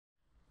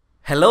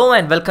Hello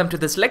and welcome to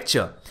this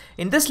lecture.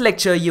 In this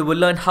lecture, you will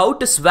learn how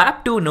to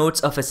swap two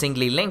nodes of a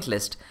singly linked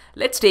list.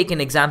 Let's take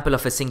an example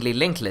of a singly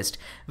linked list.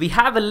 We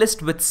have a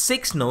list with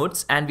 6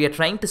 nodes and we are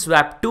trying to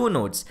swap two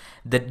nodes,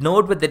 the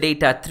node with the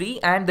data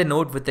 3 and the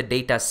node with the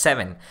data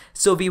 7.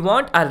 So we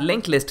want our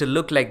linked list to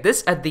look like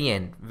this at the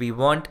end. We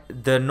want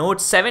the node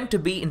 7 to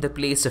be in the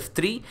place of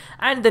 3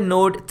 and the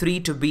node 3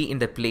 to be in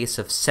the place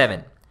of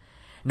 7.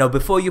 Now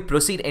before you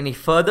proceed any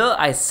further,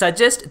 I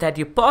suggest that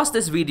you pause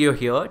this video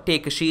here,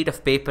 take a sheet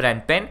of paper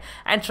and pen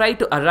and try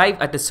to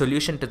arrive at a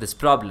solution to this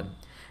problem.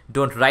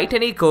 Don't write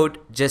any code,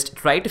 just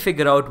try to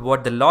figure out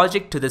what the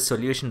logic to this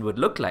solution would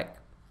look like.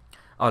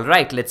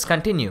 Alright, let's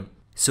continue.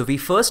 So we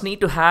first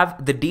need to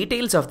have the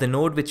details of the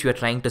node which we are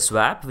trying to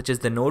swap, which is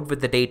the node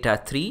with the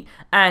data 3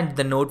 and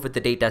the node with the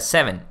data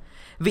 7.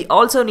 We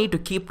also need to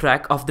keep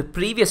track of the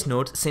previous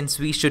nodes since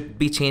we should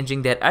be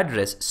changing their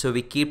address. So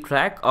we keep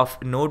track of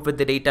node with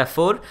the data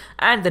 4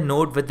 and the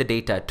node with the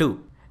data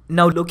 2.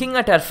 Now looking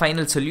at our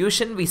final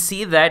solution, we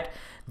see that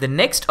the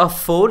next of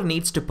 4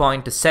 needs to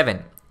point to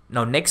 7.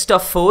 Now next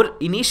of 4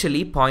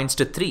 initially points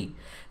to 3.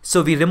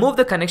 So we remove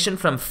the connection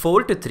from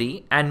 4 to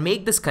 3 and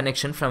make this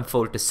connection from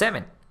 4 to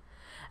 7.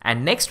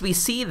 And next we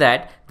see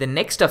that the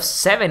next of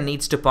 7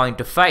 needs to point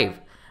to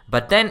 5.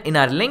 But then in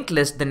our linked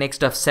list, the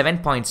next of 7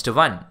 points to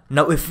 1.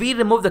 Now if we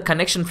remove the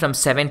connection from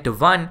 7 to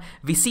 1,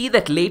 we see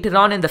that later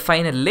on in the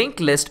final linked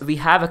list, we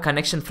have a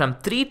connection from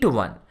 3 to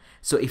 1.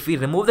 So if we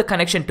remove the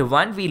connection to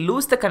 1, we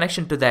lose the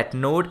connection to that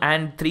node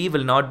and 3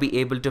 will not be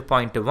able to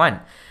point to 1.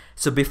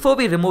 So before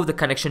we remove the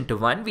connection to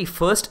 1, we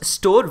first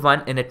store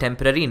 1 in a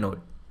temporary node.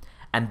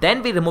 And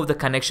then we remove the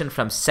connection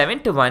from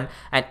 7 to 1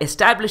 and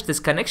establish this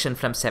connection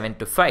from 7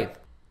 to 5.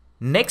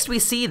 Next we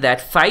see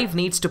that 5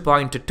 needs to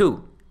point to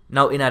 2.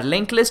 Now in our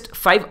linked list,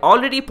 5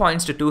 already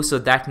points to 2, so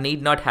that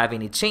need not have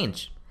any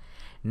change.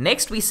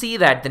 Next we see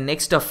that the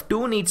next of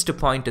 2 needs to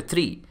point to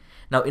 3.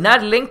 Now in our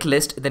linked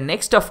list, the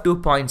next of 2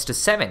 points to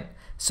 7.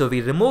 So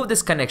we remove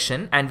this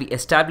connection and we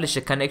establish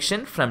a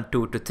connection from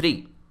 2 to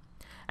 3.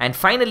 And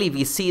finally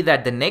we see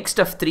that the next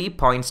of 3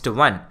 points to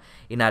 1.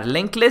 In our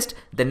linked list,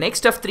 the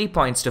next of 3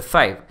 points to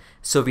 5.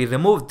 So we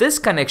remove this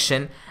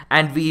connection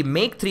and we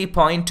make 3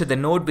 point to the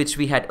node which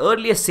we had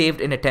earlier saved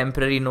in a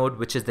temporary node,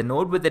 which is the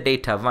node with the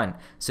data 1.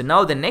 So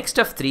now the next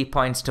of 3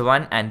 points to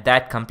 1 and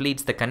that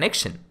completes the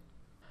connection.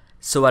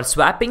 So our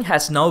swapping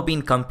has now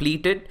been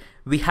completed.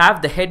 We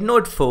have the head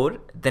node 4,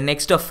 the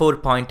next of 4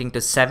 pointing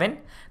to 7,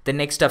 the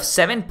next of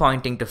 7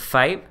 pointing to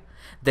 5,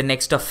 the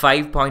next of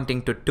 5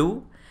 pointing to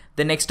 2,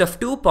 the next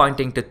of 2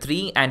 pointing to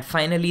 3, and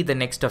finally the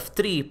next of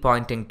 3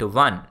 pointing to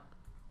 1.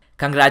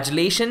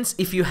 Congratulations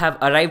if you have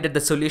arrived at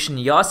the solution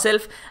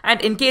yourself,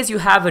 and in case you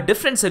have a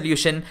different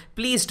solution,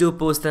 please do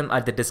post them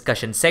at the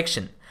discussion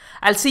section.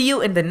 I'll see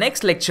you in the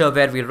next lecture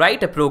where we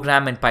write a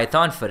program in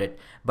Python for it.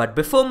 But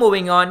before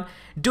moving on,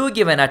 do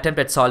give an attempt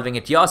at solving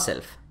it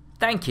yourself.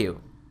 Thank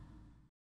you.